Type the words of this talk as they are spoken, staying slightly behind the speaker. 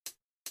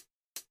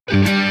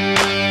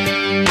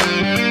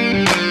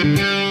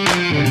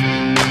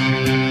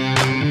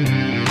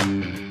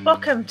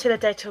Welcome to the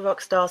Data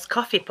Rockstars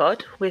Coffee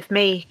Pod with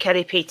me,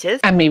 Kelly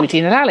Peters. And me,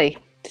 Regina Lally.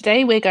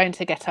 Today we're going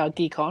to get our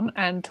geek on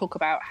and talk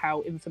about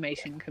how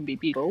information can be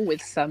beautiful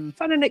with some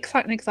fun and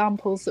exciting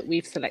examples that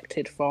we've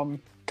selected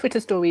from Twitter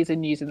stories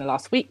and news in the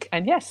last week.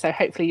 And yes, so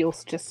hopefully you'll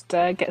just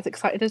get as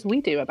excited as we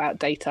do about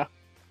data.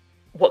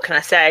 What can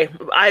I say?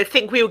 I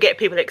think we will get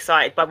people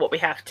excited by what we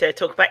have to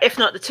talk about. If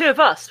not, the two of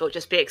us will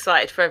just be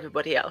excited for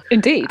everybody else.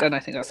 Indeed, and I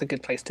think that's a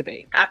good place to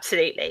be.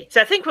 Absolutely. So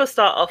I think we'll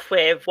start off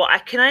with what I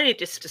can only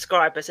just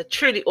describe as a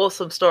truly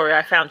awesome story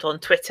I found on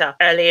Twitter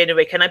earlier in the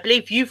week. And I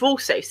believe you've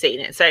also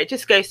seen it. So it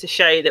just goes to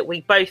show that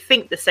we both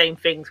think the same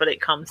things when it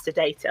comes to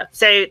data.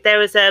 So there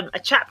was a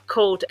chap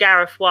called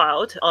Gareth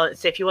Wild.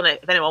 So if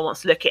anyone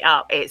wants to look it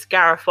up, it's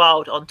Gareth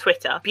Wild on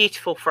Twitter.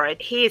 Beautiful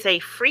thread. He is a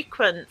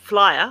frequent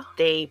flyer,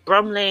 the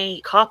Bromley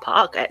car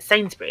park at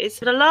Sainsbury's.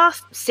 For the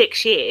last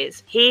 6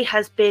 years, he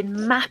has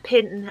been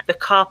mapping the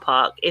car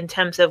park in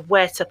terms of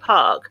where to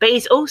park, but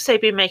he's also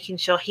been making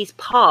sure he's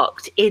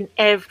parked in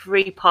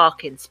every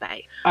parking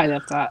space. I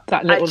love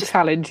that little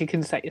challenge you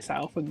can set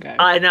yourself and go.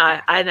 I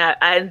know.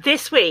 And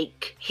this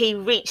week he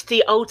reached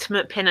the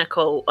ultimate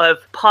pinnacle of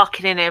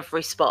parking in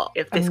every spot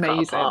of this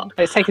car park.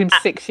 It's taken him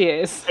 6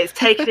 years. It's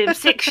taken him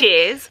 6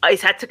 years.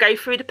 He's had to go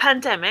through the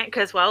pandemic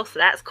as well, so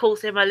that's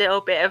caused him a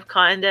little bit of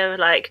kind of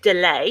like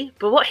delay.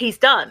 But what he's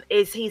done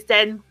is he's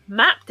then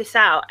mapped this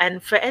out,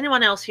 and for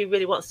anyone else who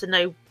really wants to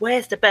know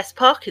where's the best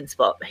parking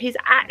spot, he's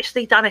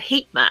actually done a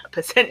heat map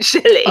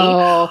essentially.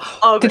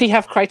 Did he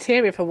have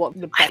criteria for what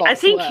the spots I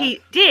think were? He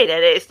did,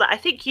 and it's like, I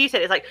think you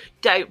said it's like,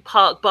 don't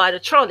park by the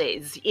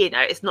trolleys,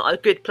 it's not a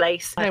good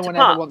place no to one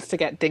park. ever wants to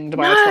get dinged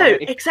by a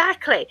trolley.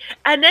 Exactly.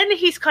 And then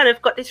he's kind of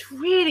got this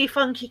really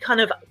funky kind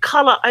of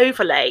colour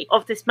overlay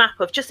of this map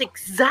of just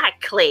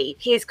exactly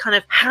his kind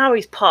of how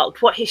he's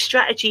parked, what his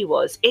strategy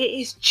was. It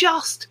is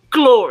just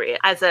glorious.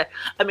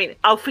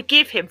 I'll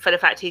forgive him for the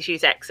fact he's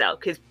used Excel,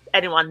 because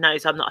anyone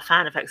knows I'm not a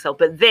fan of Excel,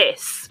 but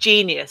this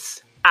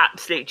genius,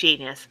 absolute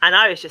genius. And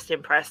I was just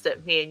impressed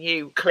that me and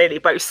you clearly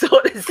both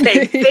saw the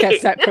same thing. Yeah,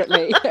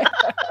 separately.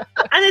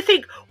 And I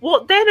think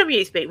what then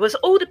amused me was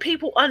all the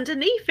people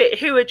underneath it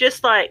who were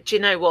just like, do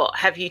you know what,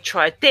 have you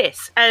tried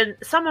this? And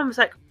someone was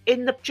like,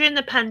 during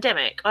the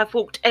pandemic, I've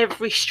walked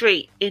every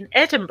street in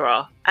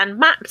Edinburgh and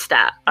mapped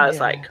that. I was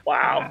like,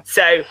 wow. Yeah.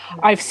 So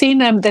I've seen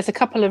there's a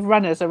couple of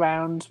runners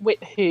around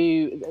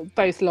who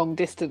both long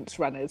distance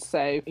runners,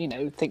 so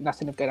think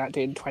nothing of going out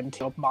doing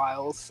 20 odd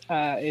miles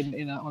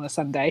on a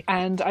Sunday.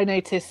 And I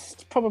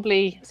noticed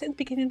probably at the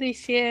beginning of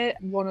this year,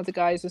 one of the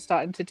guys was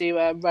starting to do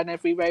a run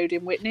every road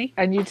in Whitney,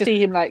 and you just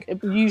see him like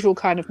a usual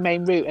kind of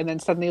main route, and then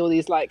suddenly all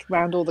these like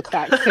round all the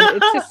cracks.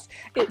 And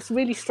it's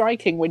really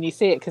striking when you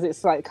see it, because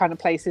it's like kind of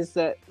places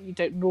that you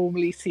don't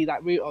normally see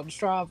that route on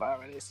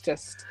Strava, and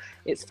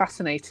it's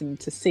fascinating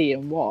to see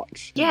and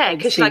watch. Yeah,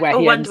 because like, I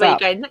wonder where you're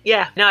going.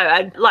 Yeah, no,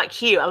 and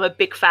like you, I'm a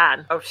big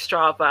fan of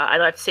Strava,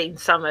 and I've seen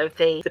some of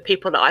the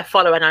people that I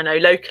follow and I know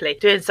locally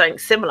doing something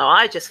similar.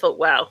 I just thought,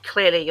 well,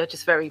 clearly you're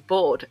just very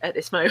bored at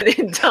this moment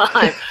in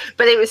time.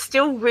 But it was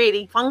still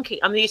really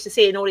funky. I'm used to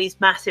seeing all these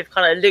massive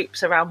kind of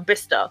loops around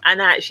Bristol,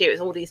 and actually it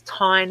was all these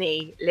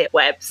tiny lit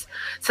webs.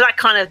 So that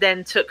kind of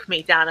then took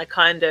me down a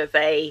kind of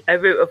a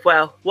route of,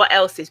 well, what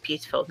else is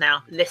beautiful?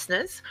 Now,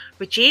 listeners,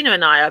 Regina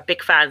and I are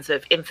big fans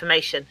of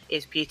information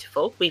is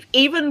beautiful. We've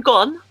even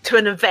gone to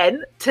an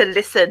event to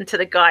listen to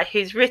the guy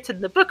who's written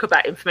the book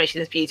about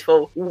information is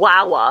beautiful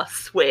wow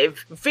us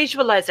with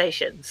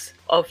visualizations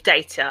of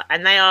data,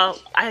 and they are,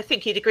 I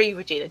think you'd agree,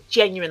 Regina,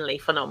 genuinely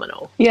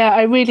phenomenal. Yeah,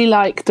 I really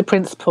like the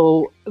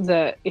principle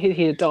that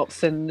he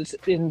adopts, and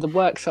in the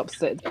workshops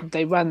that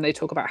they run, they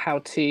talk about how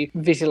to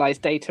visualize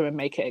data and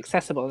make it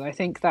accessible. And I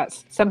think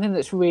that's something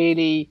that's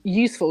really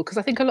useful, because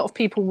I think a lot of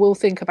people will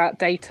think about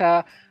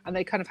data and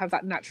they kind of have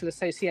that natural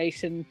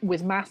association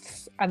with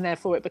maths, and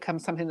therefore it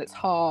becomes something that's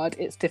hard,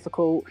 it's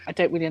difficult, I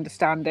don't really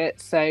understand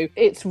it. So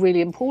it's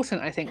really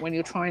important, I think, when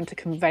you're trying to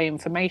convey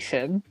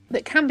information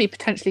that can be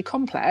potentially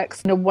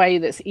complex in a way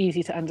that's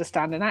easy to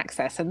understand and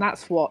access. And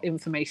that's what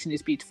Information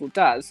is Beautiful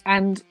does.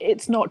 And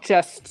it's not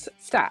just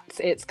stats,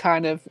 it's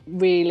kind of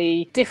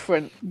really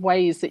different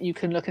ways that you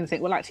can look and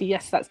think, well, actually,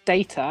 yes, that's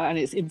data, and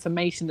it's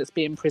information that's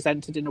being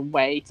presented in a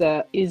way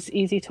that is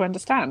easy to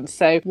understand.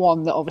 So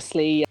one that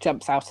obviously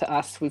jumps out at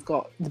us, we've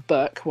got the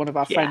book. One of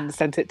our friends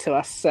sent it to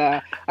us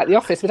at the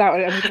office without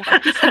it.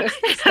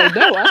 They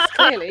know us,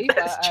 clearly.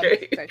 That's true.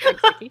 So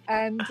thanks, Vicky.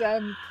 And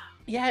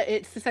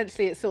it's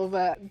essentially sort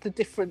of the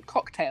different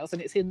cocktails,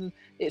 and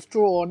it's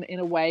drawn in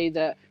a way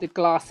that the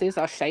glasses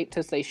are shaped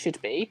as they should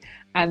be,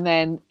 and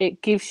then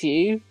it gives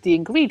you the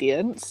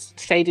ingredients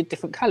shaded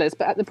different colours,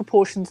 but at the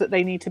proportions that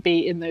they need to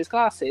be in those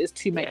glasses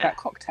to make that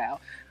cocktail.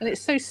 And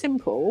it's so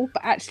simple,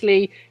 but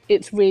actually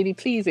it's really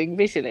pleasing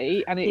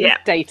visually, and it is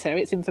data,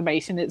 it's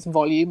information, it's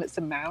volume, it's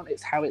amount,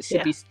 it's how it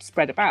should be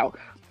spread about.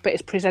 but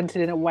it's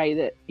presented in a way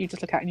that you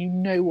just look at and you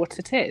know what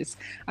it is.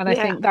 And I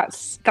think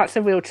that's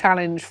a real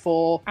challenge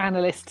for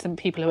analysts and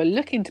people who are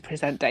looking to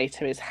present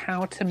data, is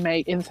how to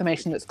make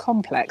information that's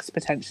complex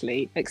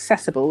potentially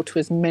accessible to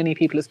as many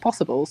people as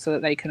possible so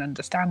that they can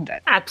understand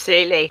it.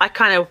 Absolutely. I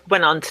kind of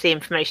went on to the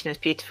Information is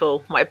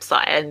Beautiful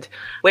website, and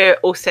we're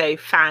also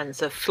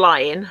fans of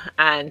flying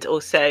and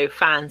also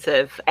fans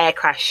of air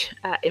crash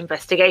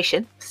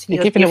investigation. So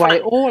you're giving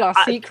away all our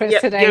secrets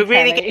today.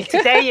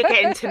 Today you're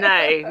getting to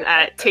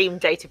know Team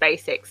Data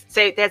Basics.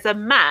 So there's a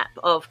map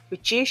of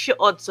reduce your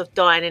odds of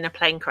dying in a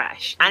plane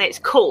crash, and it's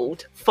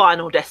called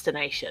Final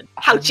Destination.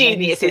 How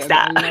genius is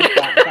that? I love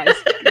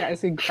that. That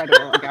is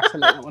incredible. I have to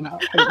look that one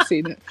up. I haven't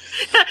seen it.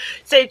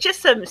 So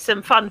just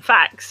some fun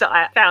facts that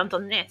I found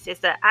on this is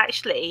that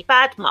actually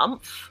bad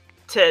month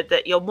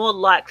that you're more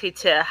likely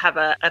to have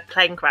a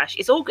plane crash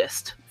is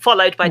August,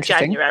 followed by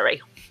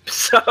January.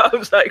 So I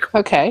was like,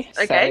 okay,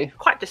 so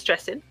quite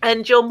distressing.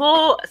 And you're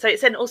more, so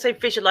it's then also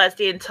visualize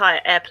the entire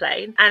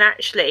airplane. And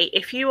actually,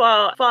 if you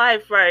are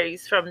 5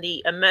 rows from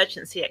the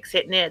emergency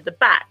exit near the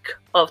back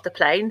of the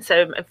plane,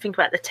 so think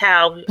about the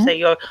tail, so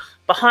you're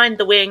behind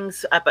the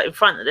wings, but in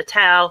front of the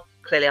tail.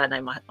 Clearly, I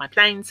know my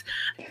planes.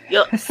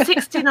 You're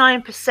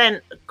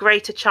 69%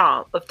 greater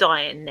chance of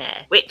dying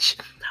there, which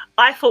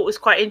I thought was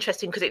quite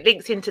interesting because it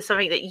links into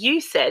something that you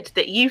said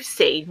that you've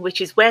seen, which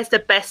is where's the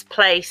best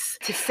place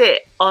to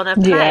sit on a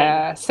plane?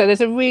 Yeah, so there's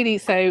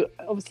so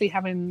obviously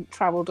having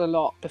travelled a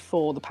lot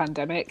before the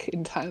pandemic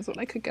in times when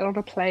I could get on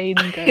a plane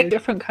and go to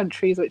different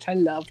countries, which I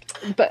loved.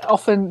 But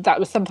often that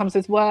was sometimes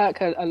with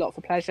work, a lot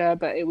for pleasure,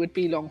 but it would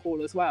be long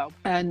haul as well.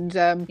 And,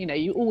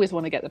 you always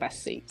want to get the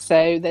best seat.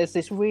 So there's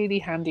this really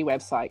handy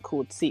website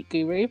called Seat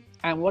Guru.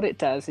 And what it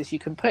does is you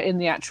can put in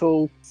the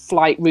actual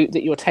flight route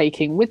that you're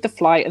taking with the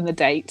flight and the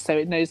date, so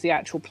it knows the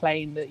actual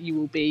plane that you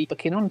will be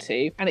booking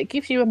onto, and it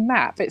gives you a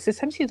map. It's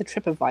essentially the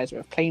TripAdvisor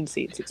of plane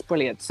seats. It's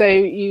brilliant. So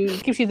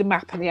it gives you the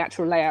map and the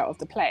actual layout of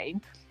the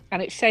plane,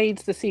 and it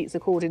shades the seats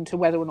according to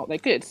whether or not they're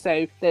good.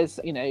 So there's,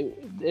 an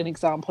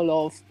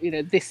example of,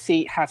 this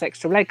seat has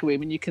extra leg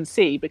room, and you can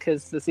see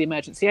because there's the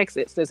emergency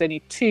exits, there's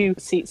only 2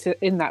 seats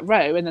in that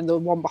row, and then the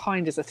one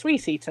behind is a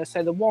 3-seater.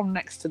 So the one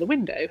next to the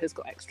window has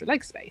got extra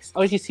leg space. I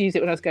always used to use it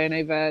when I was going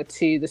over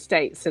to the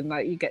States, and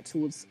you get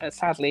towards,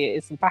 sadly, it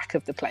is the back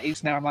of the plane.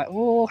 Now I'm like,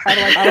 how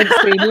do I balance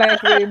between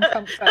leg room,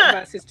 comfort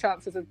versus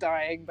chances of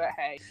dying? But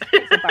hey,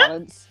 it's a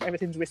balance.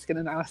 Everything's risk and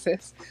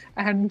analysis.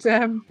 And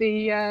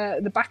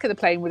the back of the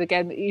plane would,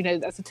 again,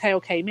 as the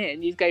tail came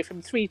in, you'd go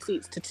from 3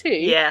 seats to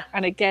 2,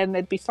 and again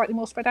they'd be slightly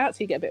more spread out,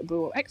 so you get a bit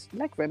more extra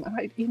leg room.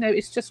 And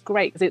it's just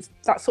great because it's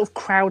that sort of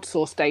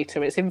crowdsourced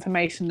data. It's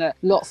information that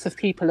lots of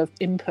people have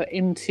input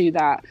into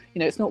that.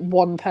 It's not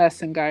one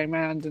person going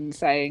around and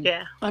saying,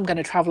 I'm going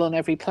to travel on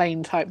every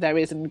plane type there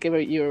is and give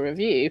you a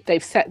review.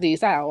 They've set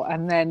these out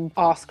and then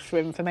asked for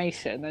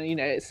information.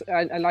 And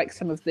I like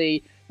some of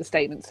the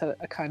statements are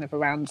kind of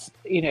around,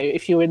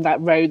 if you're in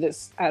that row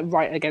that's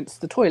right against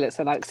the toilet,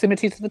 so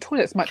proximity to the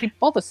toilets might be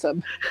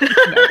bothersome.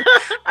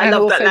 I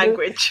love that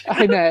language.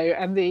 I know,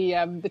 and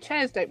the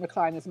chairs don't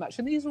recline as much,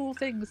 and these are all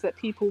things that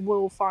people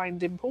will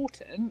find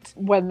important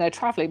when they're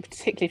travelling,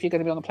 particularly if you're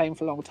going to be on a plane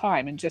for a long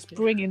time. And just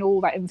bringing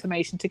all that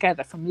information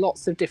together from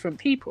lots of different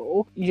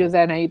people, you're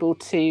then able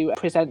to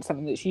present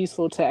something that's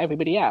useful to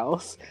everybody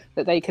else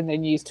that they can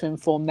then use to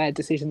inform their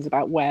decisions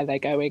about where they're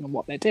going and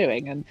what they're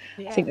doing. And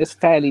I think there's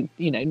fairly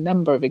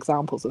number of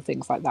examples of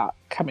things like that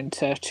coming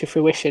to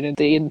fruition in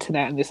the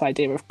internet, and this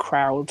idea of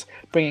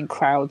bringing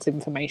crowds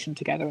information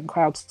together and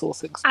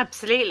crowdsourcing.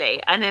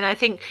 Absolutely. And then I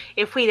think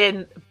if we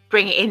then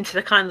bring it into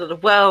the kind of the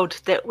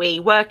world that we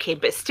work in,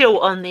 but still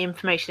on the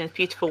Information is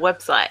Beautiful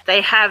website,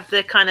 they have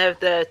the kind of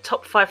the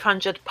top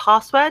 500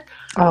 password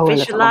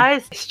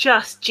visualized. It's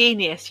just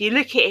genius. You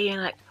look at it and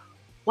you're like,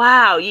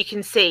 wow, you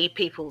can see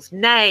people's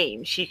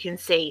names, you can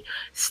see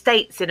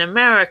states in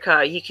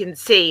America, you can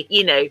see,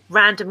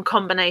 random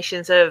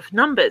combinations of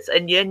numbers,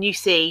 and then you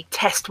see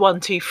test 1,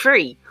 2,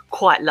 3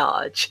 quite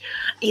large,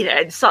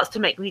 it starts to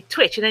make me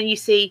twitch. And then you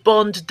see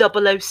Bond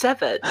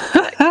 007.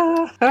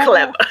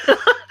 Clever.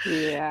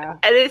 Yeah.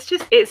 And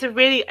it's a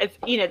really,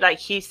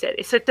 like you said,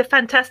 it's a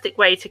fantastic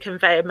way to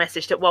convey a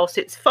message that whilst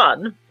it's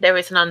fun, there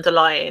is an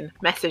underlying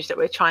message that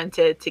we're trying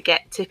to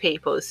get to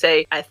people.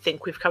 So I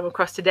think we've come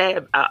across today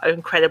are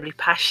incredibly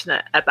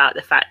passionate about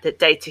the fact that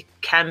data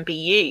can be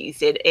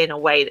used in a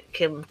way that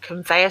can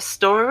convey a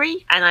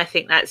story. And I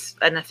think that's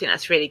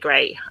really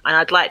great. And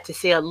I'd like to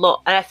see a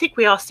lot, and I think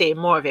we are seeing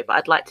more of it, but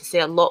I'd like to see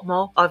a lot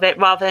more of it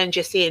rather than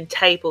just seeing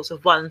tables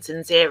of ones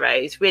and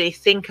zeros. Really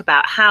think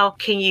about how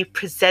can you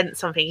present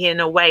something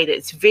in a way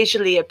that's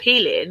visually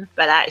appealing,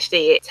 but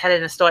actually it's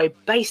telling a story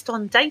based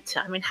on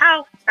data. I mean,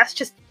 that's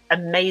just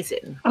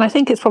amazing. And I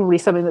think it's probably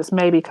something that's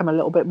maybe come a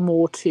little bit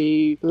more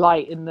to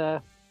light in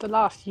the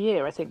last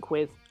year, I think,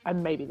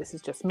 and maybe this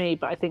is just me,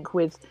 but I think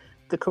with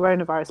the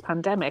coronavirus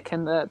pandemic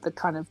and the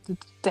kind of the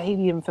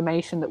daily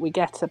information that we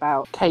get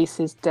about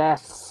cases,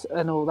 deaths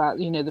and all that,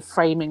 the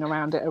framing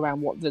around it,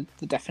 around what the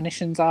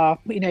definitions are.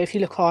 If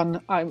you look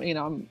on,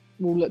 I'm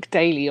will look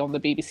daily on the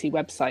BBC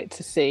website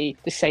to see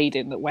the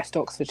shading that West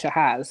Oxfordshire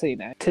has. You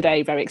know,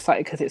 today very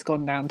excited because it's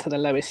gone down to the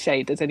lowest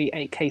shade. There's only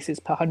 8 cases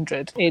per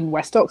 100 in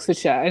West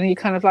Oxfordshire, and you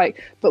kind of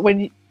like, but when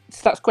you,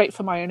 so that's great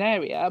for my own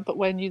area, but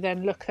when you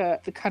then look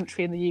at the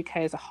country and the UK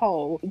as a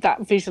whole,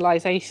 that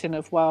visualisation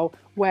of, well,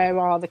 where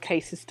are the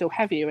cases still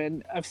heavier?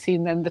 And I've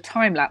seen then the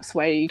time lapse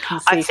where you can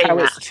see how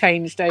it's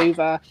changed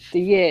over the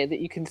year,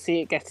 that you can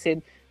see it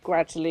getting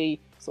gradually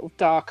sort of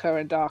darker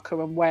and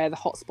darker, and where the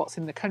hotspots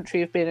in the country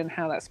have been and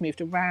how that's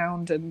moved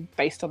around, and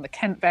based on the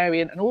Kent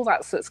variant and all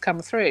that's come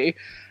through.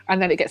 And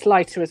then it gets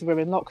lighter as we're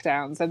in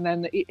lockdowns, and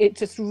then it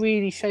just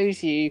really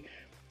shows you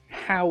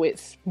how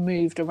it's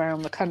moved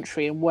around the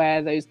country and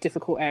where those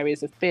difficult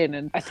areas have been.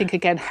 And I think,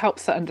 again,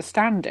 helps that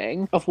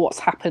understanding of what's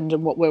happened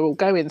and what we're all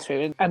going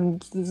through.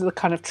 And the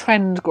kind of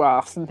trend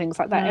graphs and things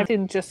like that,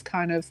 everything just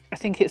kind of, I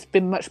think it's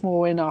been much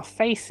more in our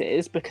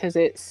faces because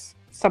it's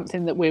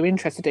something that we're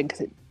interested in,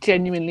 because it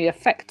genuinely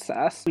affects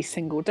us every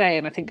single day.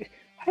 And I think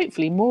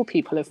hopefully more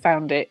people have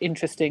found it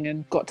interesting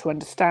and got to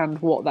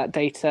understand what that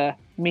data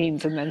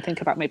means, and then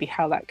think about maybe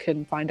how that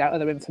can find out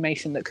other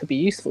information that could be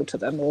useful to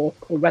them or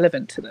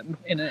relevant to them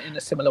in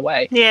a similar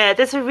way. Yeah,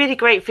 there's a really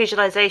great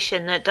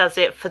visualization that does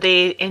it for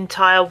the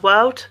entire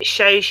world. It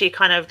shows you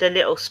kind of the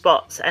little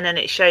spots, and then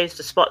it shows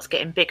the spots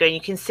getting bigger, and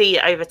you can see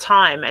it over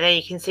time, and then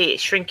you can see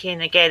it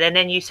shrinking again, and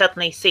then you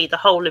suddenly see the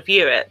whole of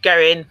Europe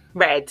going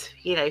red,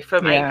 you know,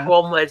 from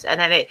April onwards, and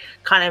then it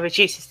kind of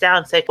reduces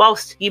down. So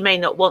whilst you may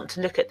not want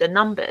to look at the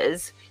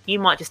numbers, you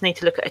might just need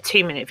to look at a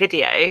 2-minute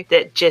video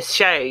that just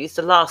shows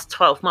the last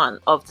 12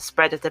 months of the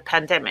spread of the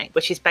pandemic,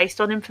 which is based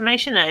on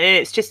information. And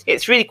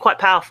it's really quite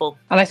powerful.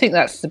 And I think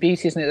that's the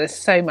beauty, isn't it? There's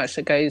so much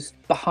that goes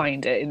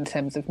behind it in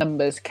terms of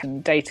numbers,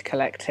 data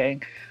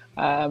collecting,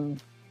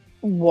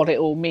 what it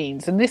all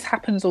means. And this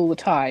happens all the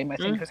time. I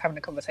think I was having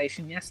a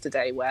conversation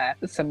yesterday where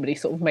somebody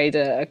sort of made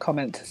a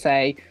comment to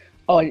say,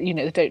 oh, you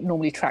know, they don't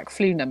normally track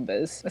flu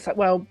numbers. It's like,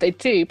 well, they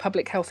do.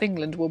 Public Health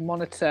England will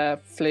monitor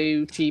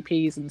flu,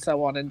 GPs and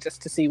so on, and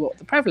just to see what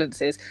the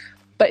prevalence is.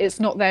 But it's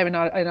not there in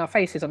our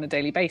faces on a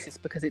daily basis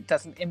because it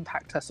doesn't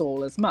impact us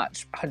all as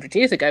much. 100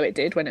 years ago it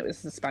did when it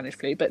was the Spanish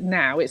flu, but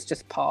now it's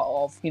just part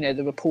of, you know,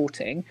 the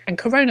reporting. And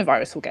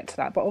coronavirus will get to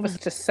that, but obviously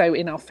it's just so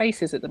in our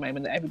faces at the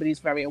moment that everybody's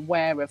very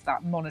aware of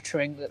that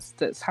monitoring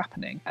that's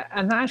happening.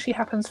 And that actually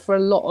happens for a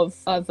lot of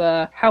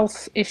other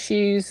health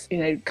issues, you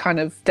know, kind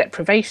of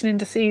deprivation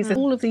indices, and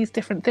all of these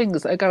different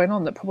things that are going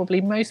on that probably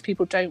most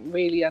people don't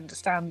really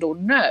understand or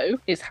know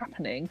is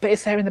happening, but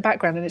it's there in the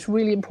background, and it's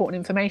really important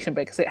information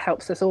because it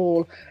helps us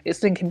all.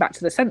 It's linking back to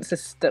the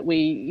census that we,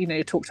 you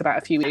know, talked about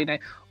a few, you know,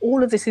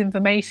 all of this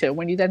information,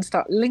 when you then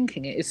start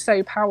linking it, is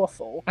so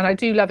powerful. And I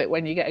do love it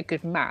when you get a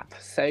good map.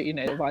 So, you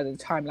know, via the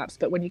time lapse,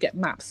 but when you get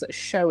maps that are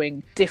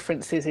showing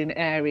differences in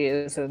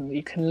areas, and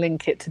you can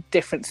link it to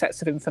different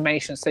sets of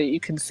information, so you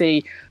can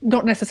see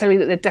not necessarily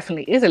that there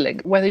definitely is a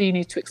link, whether you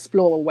need to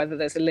explore whether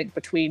there's a link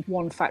between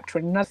one factor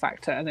and another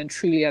factor, and then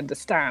truly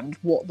understand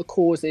what the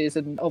cause is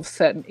and of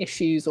certain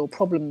issues or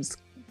problems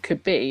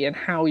could be, and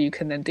how you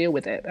can then deal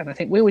with it. And I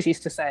think we always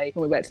used to say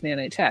when we worked in the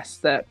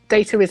NHS that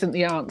data isn't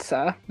the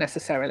answer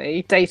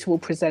necessarily. Data will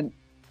present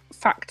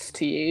facts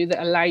to you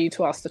that allow you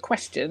to ask the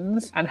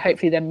questions, and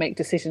hopefully then make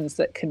decisions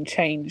that can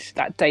change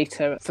that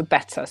data for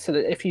better, so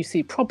that if you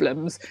see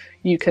problems,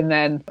 you can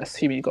then,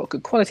 assuming you've got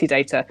good quality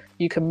data,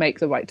 you can make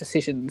the right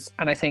decisions.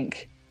 And I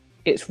think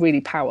it's really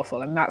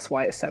powerful, and that's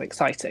why it's so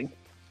exciting.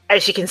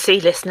 As you can see,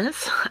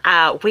 listeners,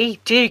 we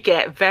do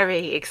get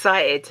very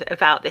excited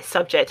about this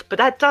subject, but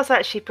that does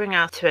actually bring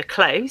us to a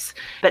close.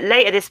 But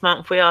later this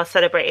month, we are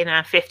celebrating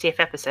our 50th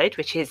episode,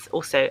 which is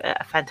also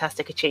a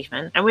fantastic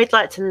achievement. And we'd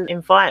like to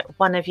invite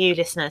one of you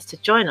listeners to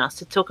join us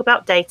to talk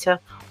about data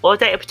or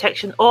data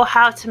protection, or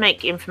how to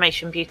make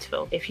information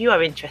beautiful. If you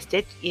are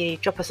interested, you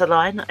drop us a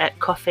line at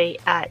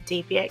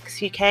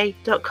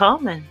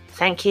coffee@dbxuk.com. And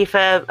thank you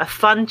for a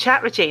fun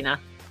chat, Regina.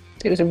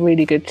 It was a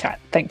really good chat.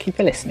 Thank you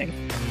for listening.